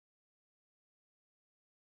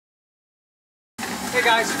Hey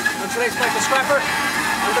guys, on today's Mike the Scrapper,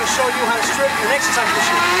 I'm going to show you how to strip an exercise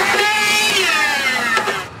machine.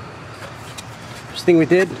 First thing we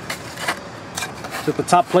did, took the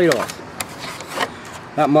top plate off.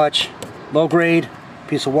 Not much. Low grade,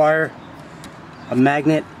 piece of wire, a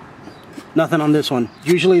magnet, nothing on this one.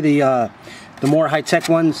 Usually the more high-tech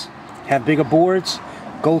ones have bigger boards,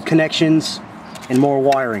 gold connections, and more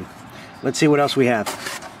wiring. Let's see what else we have.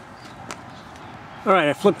 Alright,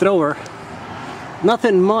 I flipped it over.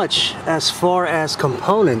 Nothing much as far as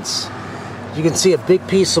components. You can see a big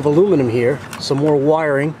piece of aluminum here, some more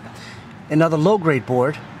wiring, another low-grade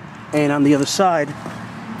board, and on the other side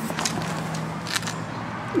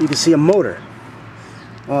you can see a motor.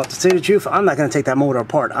 Well, to say the truth, I'm not going to take that motor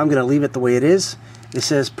apart. I'm going to leave it the way it is. It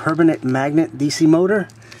says permanent magnet DC motor.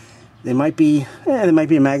 There might be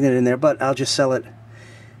a magnet in there, but I'll just sell it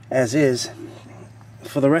as is.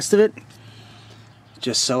 For the rest of it,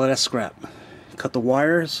 just sell it as scrap. Cut the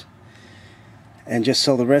wires and just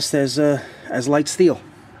sell the rest as light steel.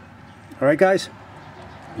 Alright guys,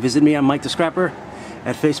 visit me on Mike the Scrapper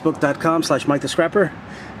at facebook.com/Mike the Scrapper.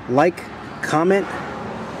 Like, comment,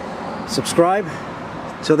 subscribe.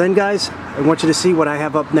 Till then guys, I want you to see what I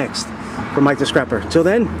have up next for Mike the Scrapper. Till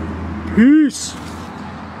then, peace!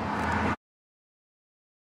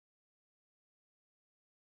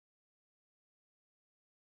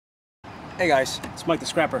 Hey guys, it's Mike the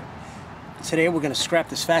Scrapper. Today we're going to scrap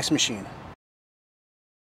this fax machine.